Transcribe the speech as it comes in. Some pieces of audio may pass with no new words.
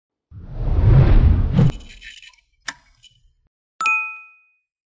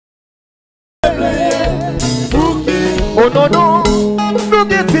non, non. Nous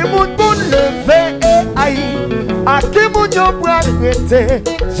mettons moun levé et aïe. A qui moun yo pral rete.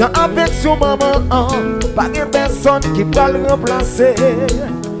 Jean avec son maman. Pas de personne qui va le remplacer.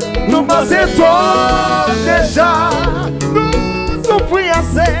 Nous passons toi déjà. Nous souffrons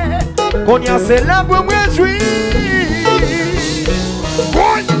assez. Qu'on y a c'est là pour me réjouir.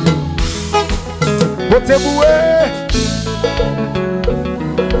 Côté boué.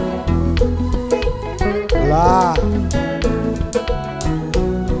 Là.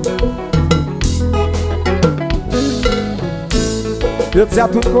 Je dis à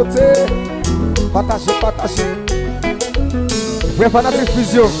tous côtés. Partagez, partagez. Vrai fanatique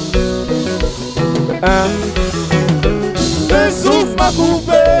fusion. Et souffle ma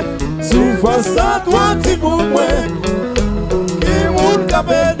coupée. Souffle ça, toi, tu comprends. Qui roule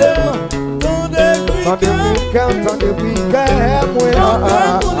capé Tant de week-end, tant de week-end, moi.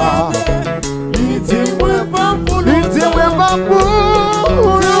 Il dit moi pas pour Il dit moi pas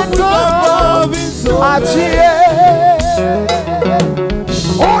pour longtemps. Adieu.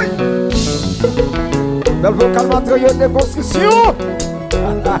 Oi. Belle vocal matériel de construction.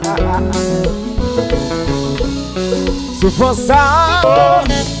 Souffrant ça. Oh,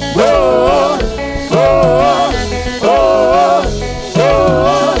 oh, oh, oh, oh.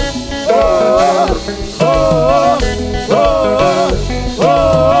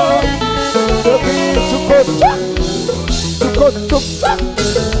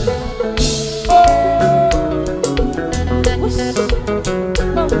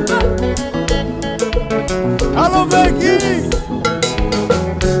 Allô, Becky.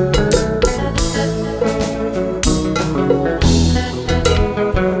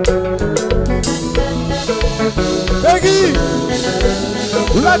 Becky,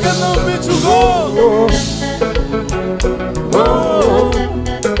 la que non me Tchouko.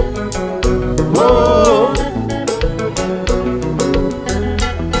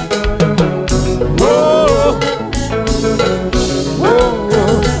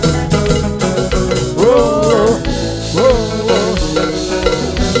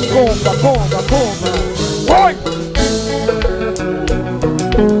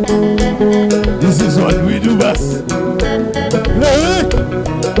 This is what we do best.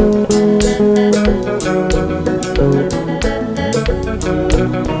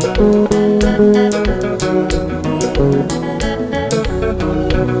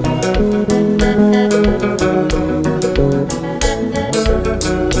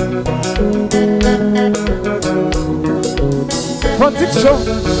 FrantzHits Show.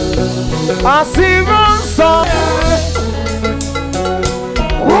 Assurance.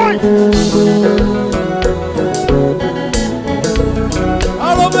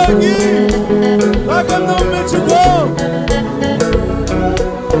 Allô, Becky. La que non me Tchouko.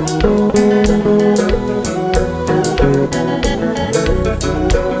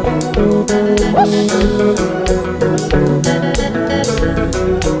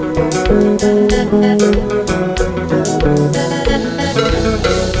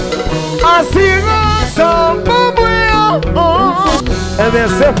 Eh bien,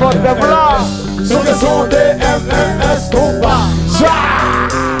 c'est fort de blanc. Sur le son des MMS combat.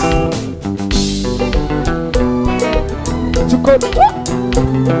 Tu comptes.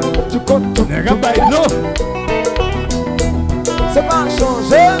 C'est pas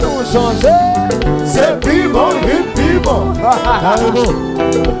changer, nous changer. C'est plus bon, plus bon.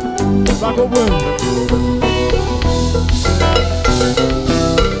 Pas compris.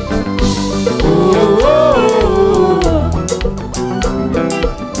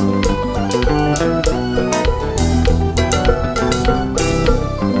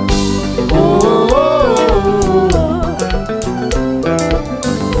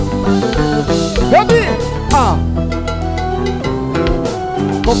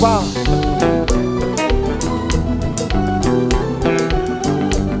 Combat.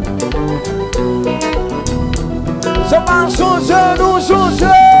 C'est pas changer, nous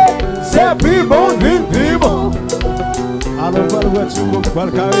changer. C'est plus bon, plus bon. Alors, voilà, Tchouko, va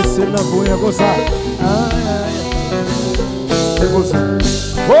le caresser la bouille comme ça. C'est comme ça.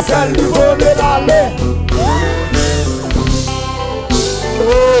 C'est le niveau de l'allée.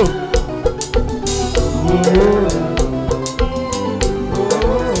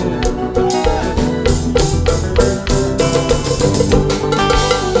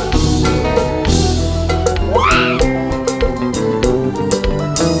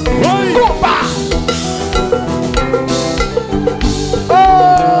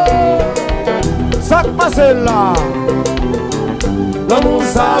 C'est là. L'amour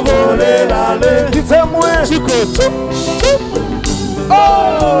ça volé l'allée. Dis moi. Tchouko. Oh.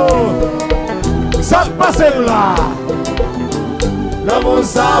 Ça passe là. l'amour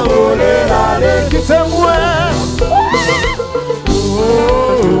ça volé l'aller. Qui c'est moi?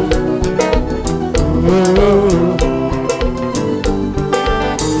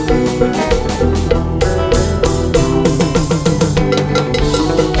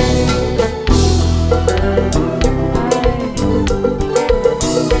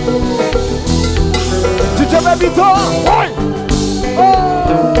 Vito,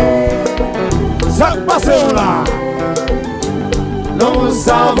 ça passe là. L'amour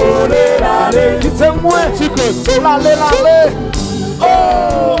ça volé l'aller. Qui c'est moi? Tchouko, l'aller.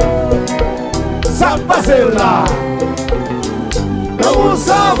 Oh, ça passe là. L'amour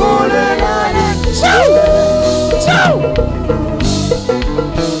ça volé l'aller. Ciao, ciao.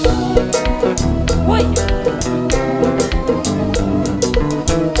 Oui.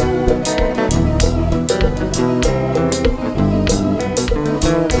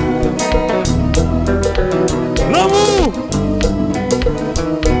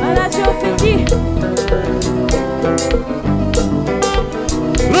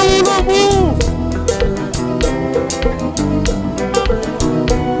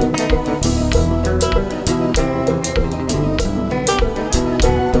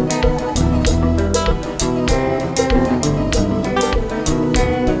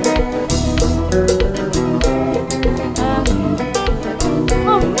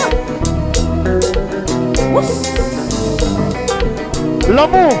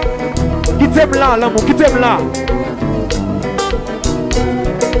 L'amour, qui t'aime là, l'amour, qui t'aime là.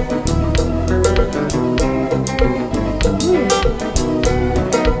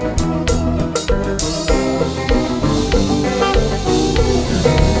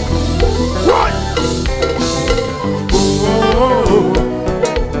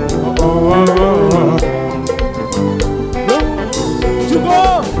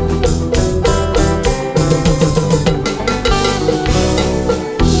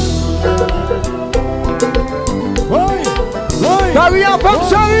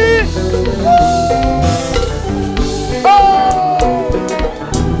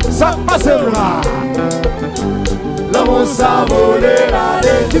 Ça passe là. L'amour ça volé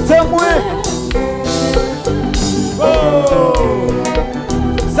l'aller. Qui t'aime moi? Oh,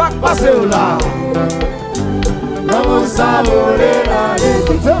 ça passe là. L'amour ça volé l'aller.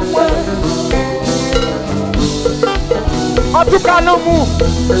 Qui t'aime moi? En tout cas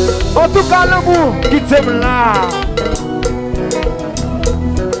l'amour qui t'aime là.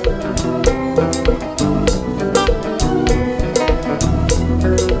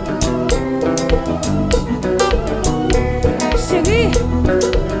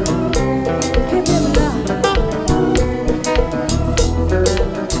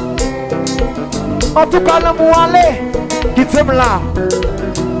 En tout cas, l'amour allez, qui t'aime là.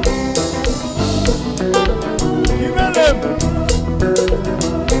 Qui m'aime.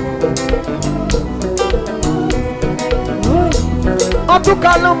 En tout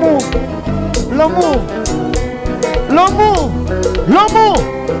cas, l'amour.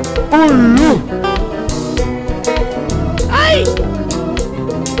 Oulou. Aïe.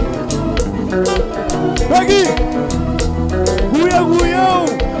 Bagui. Gouya.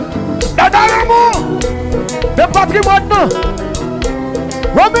 Dada l'amour. De patrimoine, non?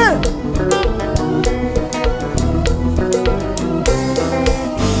 Romain!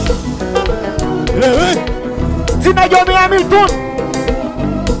 Tina Yomi Hamilton!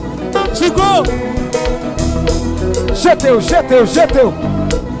 Tchouko! Jetez-vous!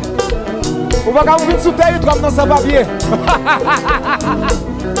 On va quand même sous terre, comme dans sa papier.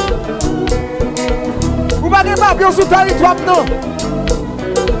 Vous va pas papier sous terre, non?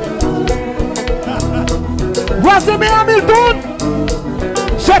 Voici mes Hamilton!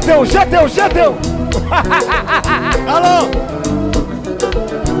 Jetez-vous! Alors!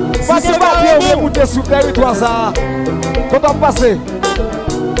 Pas de papier, on va monter sous territoire ça. Quand on passe.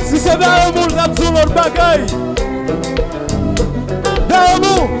 Si c'est vers le monde, on a sur l'autre bagaille. Vers le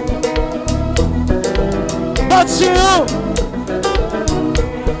monde. Pas de chien.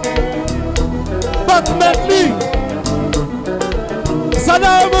 Pas de mettre. Ça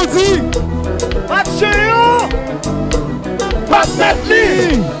n'a pas dit. Pas de chien. Pas de mettre.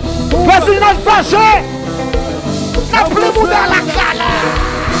 Vas-y, notre fâché. N'a plus le monde à la galère.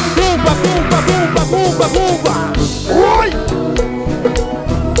 Boumba. Oui.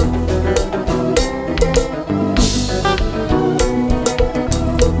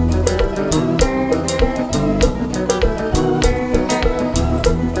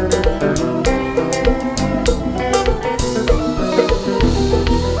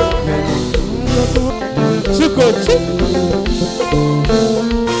 Tchouko.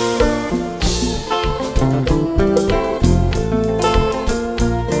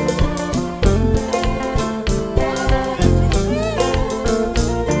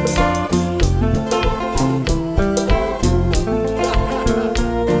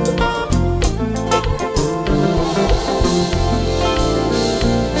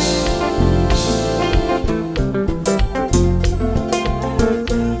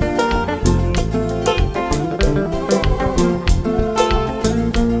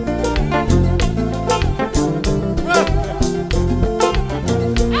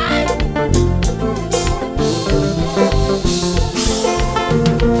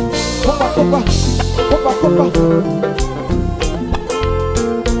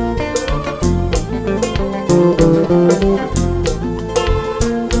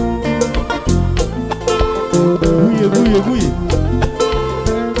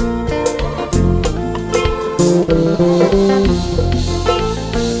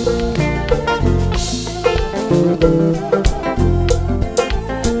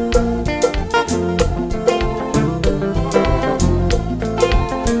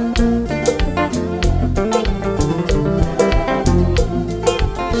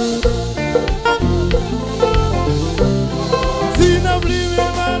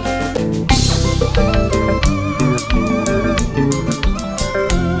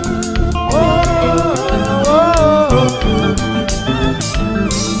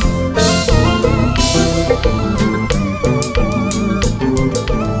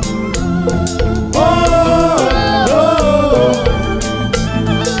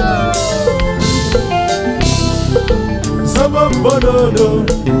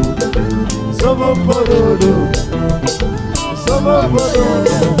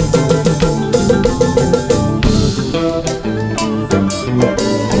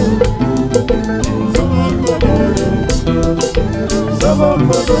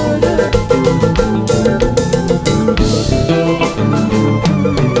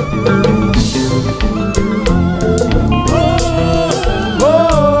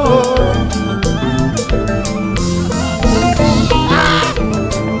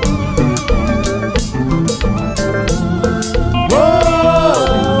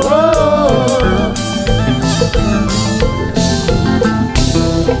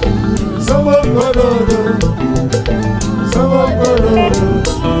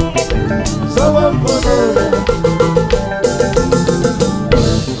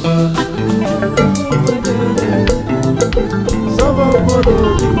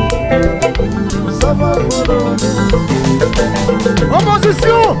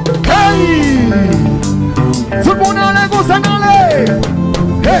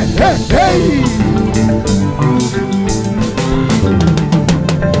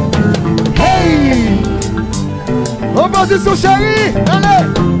 Opposition chérie, allez.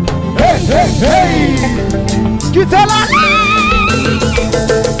 Hey, hey, hey. Quittez là.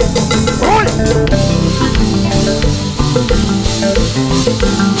 Oui.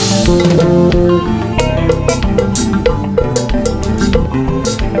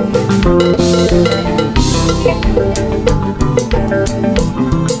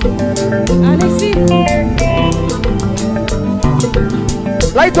 Alexis.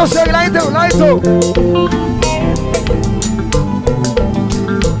 Laito chérie, laito.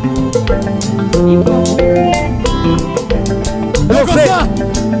 Comme ça.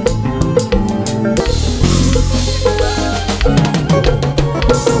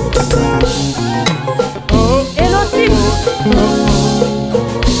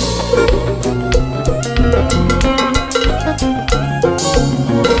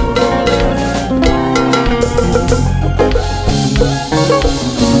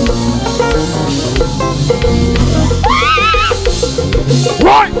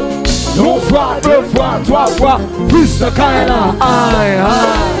 Right. Une fois, deux fois, trois fois, plus de Kaina. Aïe,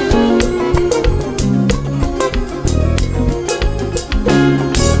 aïe.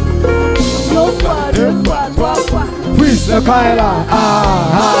 Une fois, deux fois, trois fois. Plus de Kaina. Aïe,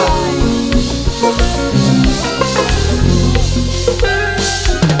 aïe.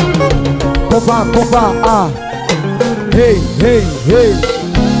 Compa, ah. Hey, hey, hey.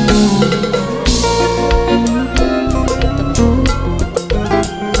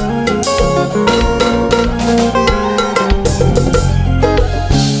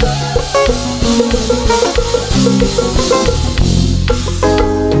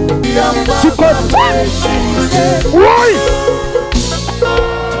 Tchouko. Oui.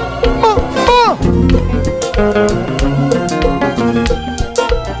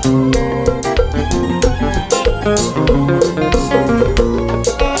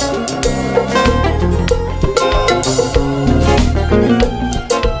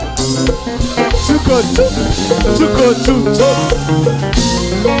 Tchouko.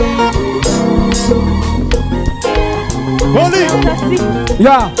 Oli.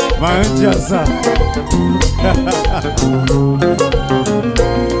 Ya. Vai dire ça.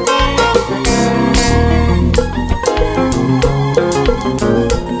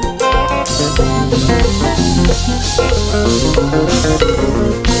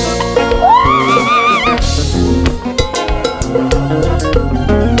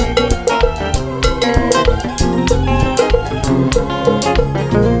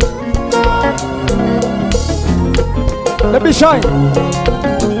 Let me shine.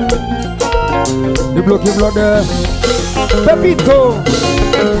 Le bloqué blonde. Pepito.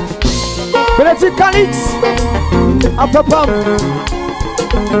 Petit Calix. A papa.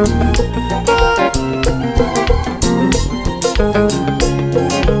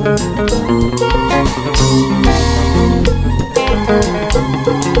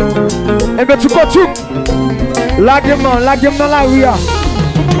 Eh bien, Tchouko, Tchoup. La game dans la rue.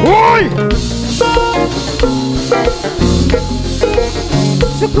 Oui!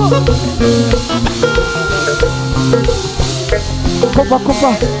 Tchouko.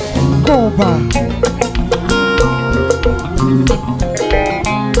 Compa.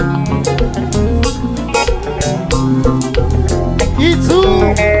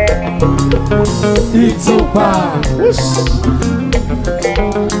 Itzou pas.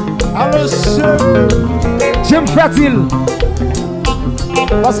 Alors, J'aime fertile.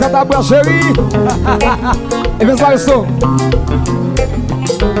 Parce que t'as boire chérie. Et bien, ça le son.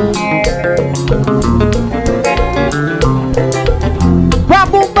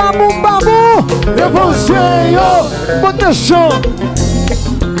 Babou. Dévoncé, yo. Bon de chant.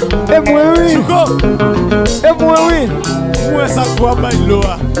 Et moi, oui. Et moi, oui. moi, ça quoi, bailo.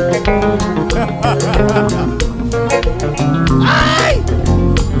 Aïe.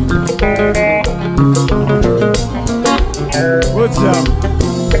 Oh, tiens.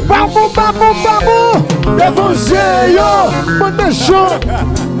 Babou. Dévoncé, yo. Bon de chant.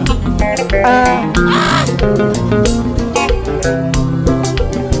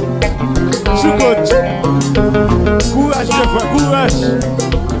 Tchouko, courage, frère, courage.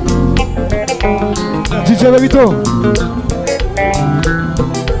 DJ Bebito.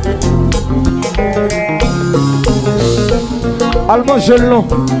 Allemand gelon.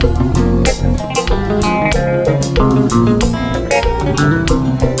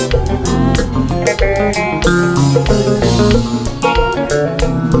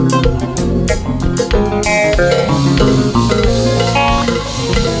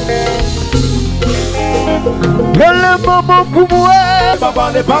 Le maman pour moi. Pas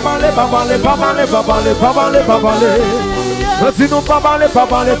parler. Dis-nous pas parler.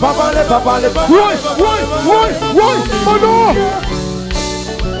 Oui, oh non.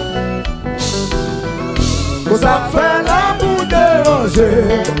 Ça fait l'amour déranger.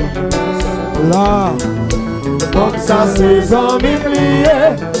 Là, comme ça c'est amis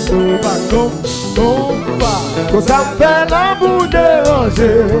pliés. Ça fait l'amour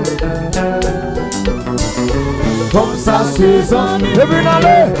déranger. Comme ça c'est amis. Et puis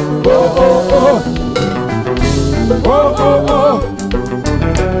allez. Oh.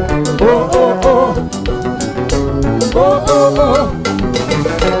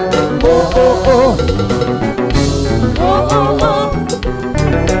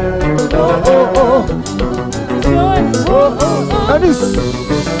 Anis.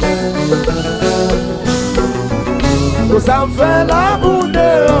 Ça me fait la boue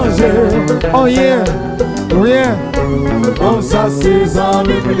déranger. Oh yeah, rien. Comme ça c'est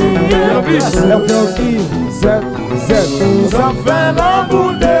amis pliés. Z. Ça me fait la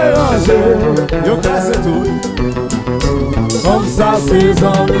boue déranger. Yo, casse tout. Comme ça c'est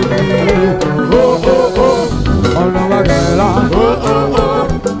amis pliés. Oh. On va gagner là.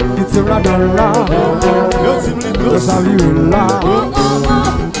 It's a radar là. Yo, ça vive là.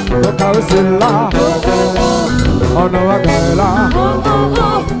 Le carrousel là. On va gagner là.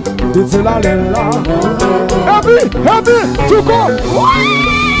 It's a la là. Happy, Tchouko.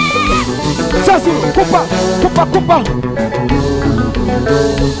 Ça c'est coupa.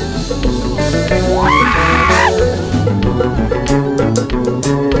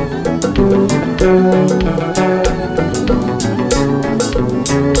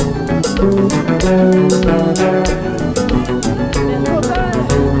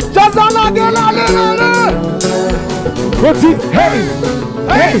 Roti, hey.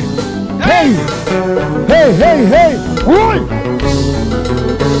 Oui.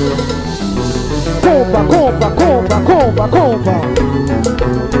 Compa.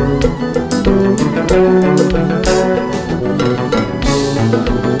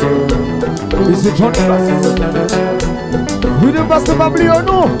 Ici John Bass. Oui, de Bass, pas oublier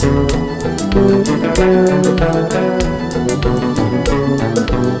non.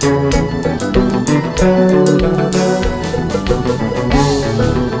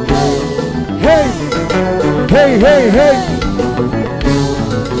 Hey.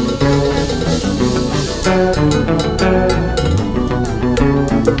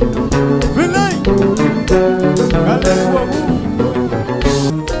 Venez. Allez-vous.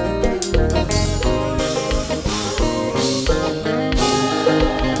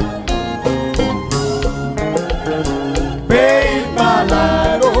 Bem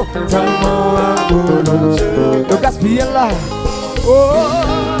malado, tellement amoureux. Le gaspiller là. Oh.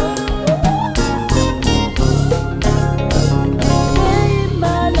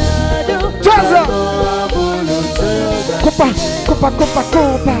 Jazz. Compa, compa, compa,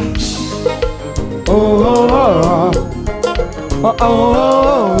 compa. Oh, oh, oh, oh,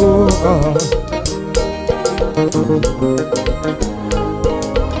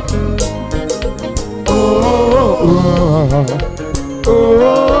 oh, oh, oh.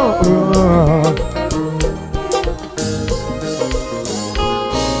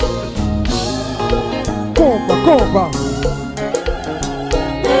 Compa, compa.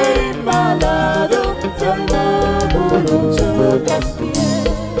 Hey, malado, tellement amoureux, gaspiller.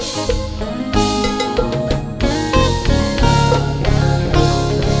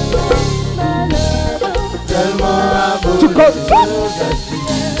 Tchouko,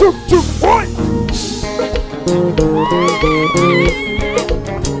 Tchoup, Tchoup, oi!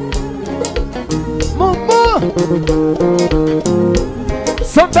 Maman!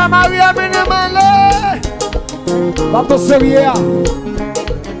 Santa Maria Benemale! Bateau sérieux!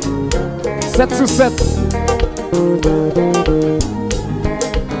 7 sur 7.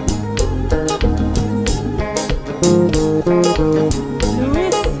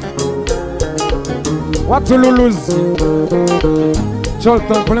 Watouloulouz,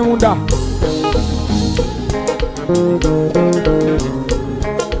 Cholton, plein monde.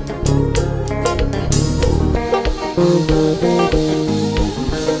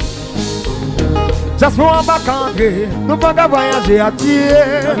 Just pour un bac entré, nous pas qu'à voyager à pied.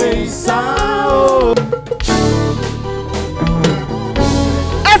 Est-ce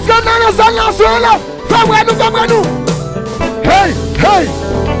qu'on a nos annonces là? Fais-moi-nous. Hey, hey!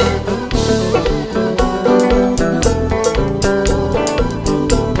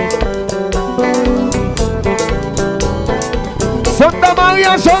 Santa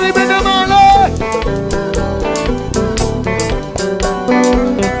Maria, Jolie Benemale.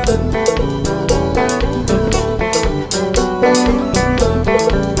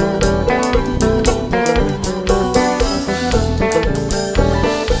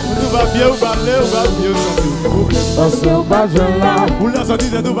 Parce qu'on va là. Pour la sortie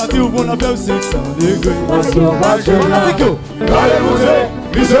de nous bâtir, on a fait 600 degrés. Parce qu'on va là. Allez monter,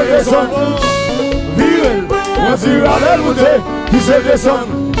 puis se descendre. Virel, on dit allez monter, puis se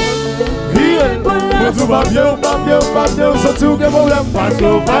descendre. Virel, on dit pas bien, on sortit aucun problème. Parce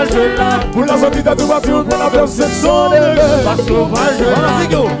qu'on va là. Pour la sortie de nous bâtir, on a fait 600 degrés. Parce qu'on va là.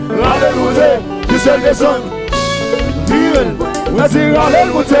 Allez monter, puis se descendre. Virel, on dit allez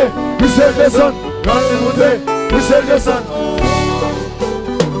monter, puis se descendre. Allez monter, puis se descendre.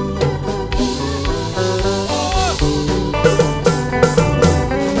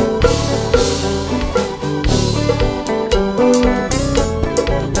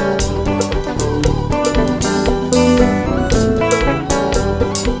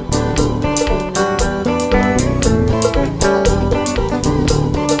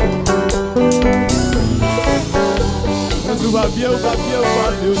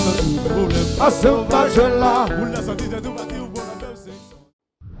 À ce match là. Pour la sortie de tout bâtir.